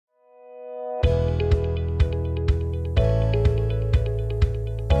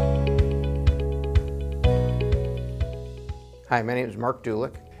Hi, my name is Mark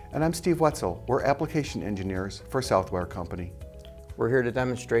Dulick. And I'm Steve Wetzel. We're application engineers for Southwire Company. We're here to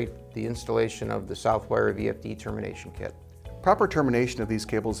demonstrate the installation of the Southwire VFD Termination Kit. Proper termination of these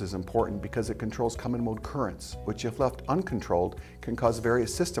cables is important because it controls common mode currents, which if left uncontrolled can cause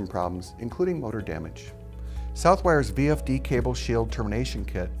various system problems, including motor damage. Southwire's VFD Cable Shield Termination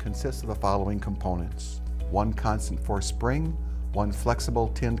Kit consists of the following components: one constant force spring, one flexible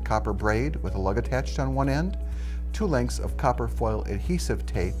tinned copper braid with a lug attached on one end, 2 lengths of copper foil adhesive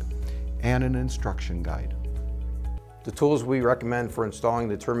tape, and an instruction guide. The tools we recommend for installing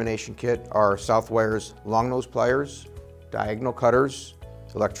the termination kit are Southwire's long nose pliers, diagonal cutters,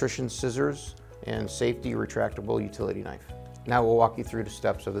 electrician's scissors, and safety retractable utility knife. Now we'll walk you through the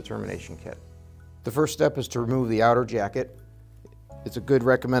steps of the termination kit. The first step is to remove the outer jacket. It's a good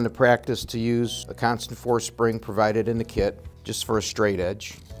recommended practice to use a constant force spring provided in the kit just for a straight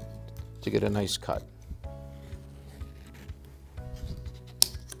edge to get a nice cut.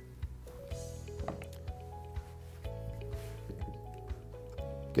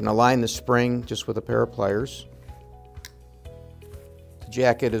 You can align the spring just with a pair of pliers. The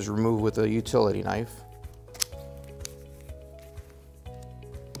jacket is removed with a utility knife.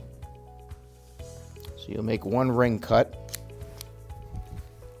 So you'll make one ring cut,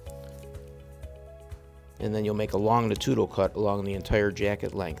 and then you'll make a longitudinal cut along the entire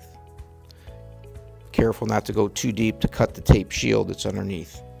jacket length. Careful not to go too deep to cut the tape shield that's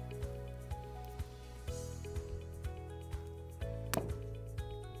underneath.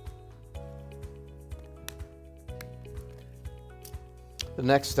 The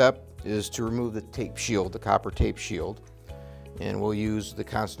next step is to remove the tape shield, the copper tape shield, and we'll use the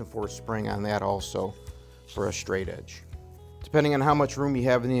constant force spring on that also for a straight edge. Depending on how much room you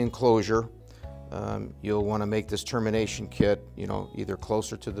have in the enclosure, you'll want to make this termination kit, either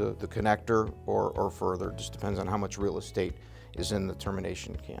closer to the connector or further. It just depends on how much real estate is in the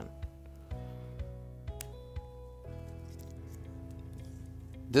termination can.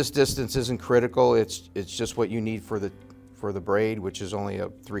 This distance isn't critical. It's just what you need for the braid, which is only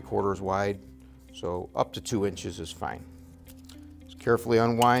 3/4 wide, so up to 2 inches is fine. Just carefully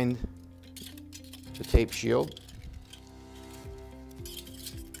unwind the tape shield.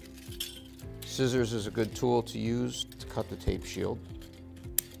 Scissors is a good tool to use to cut the tape shield.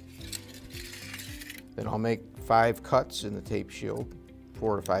 Then I'll make 5 cuts in the tape shield,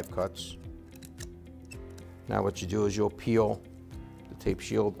 4 to 5 cuts. Now what you do is you'll peel the tape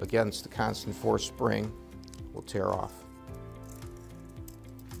shield against the constant force spring. Will tear off.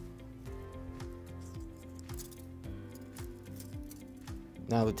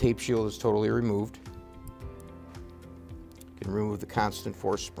 Now the tape shield is totally removed. You can remove the constant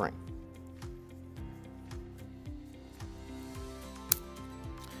force spring.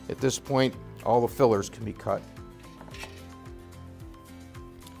 At this point, all the fillers can be cut.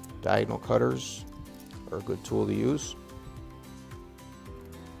 Diagonal cutters are a good tool to use.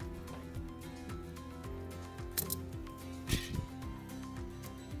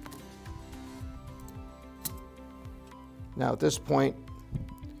 Now at this point,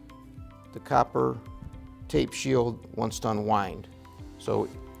 the copper tape shield wants to unwind. So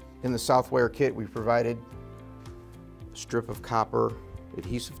in the Southwire kit, we provided a strip of copper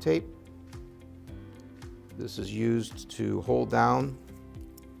adhesive tape. This is used to hold down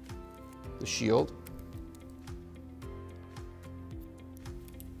the shield.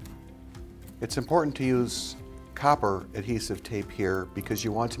 It's important to use copper adhesive tape here because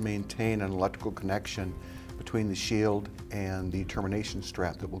you want to maintain an electrical connection between the shield and the termination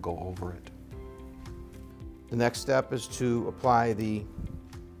strap that will go over it. The next step is to apply the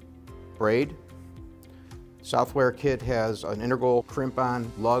braid. Southwire kit has an integral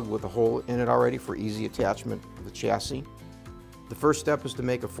crimp-on lug with a hole in it already for easy attachment of the chassis. The first step is to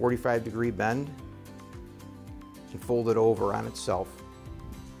make a 45-degree bend and fold it over on itself.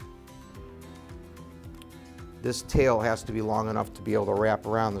 This tail has to be long enough to be able to wrap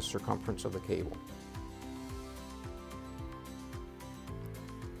around the circumference of the cable.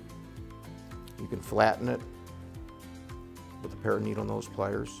 You can flatten it with a pair of needle nose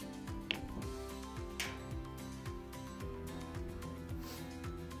pliers.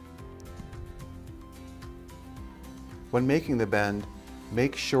 When making the bend,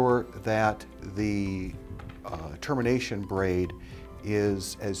 make sure that the termination braid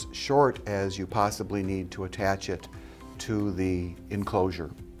is as short as you possibly need to attach it to the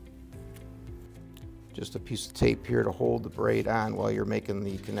enclosure. Just a piece of tape here to hold the braid on while you're making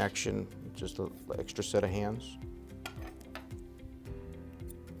the connection, just an extra set of hands.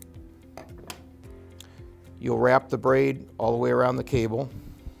 You'll wrap the braid all the way around the cable.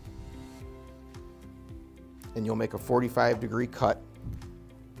 and you'll make a 45-degree cut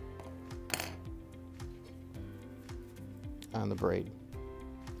on the braid.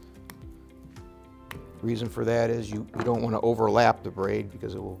 Reason for that is you don't want to overlap the braid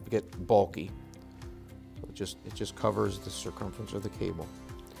because it will get bulky. So it just covers the circumference of the cable.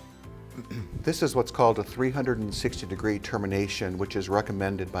 This is what's called a 360-degree termination, which is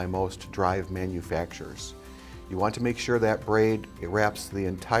recommended by most drive manufacturers. You want to make sure that braid, it wraps the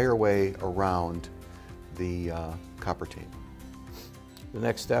entire way around the copper tape. The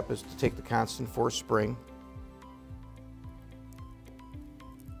next step is to take the constant force spring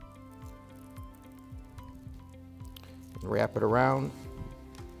and wrap it around.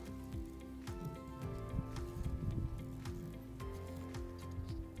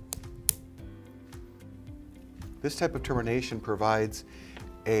 This type of termination provides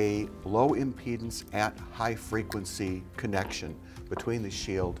a low impedance at high frequency connection between the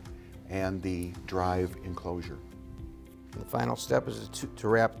shield and the drive enclosure. The final step is to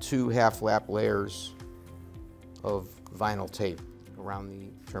wrap 2 half-lap layers of vinyl tape around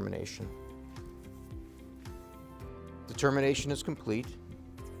the termination. The termination is complete.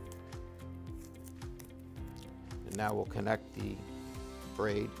 And now we'll connect the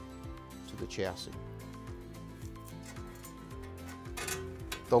braid to the chassis.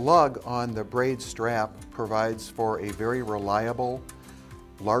 The lug on the braid strap provides for a very reliable,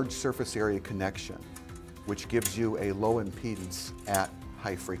 large surface area connection, which gives you a low impedance at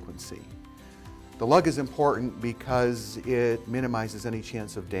high frequency. The lug is important because it minimizes any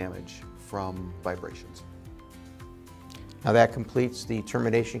chance of damage from vibrations. Now that completes the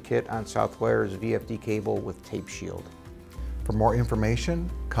termination kit on Southwire's VFD cable with tape shield. For more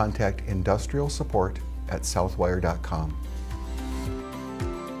information, contact industrial support at southwire.com.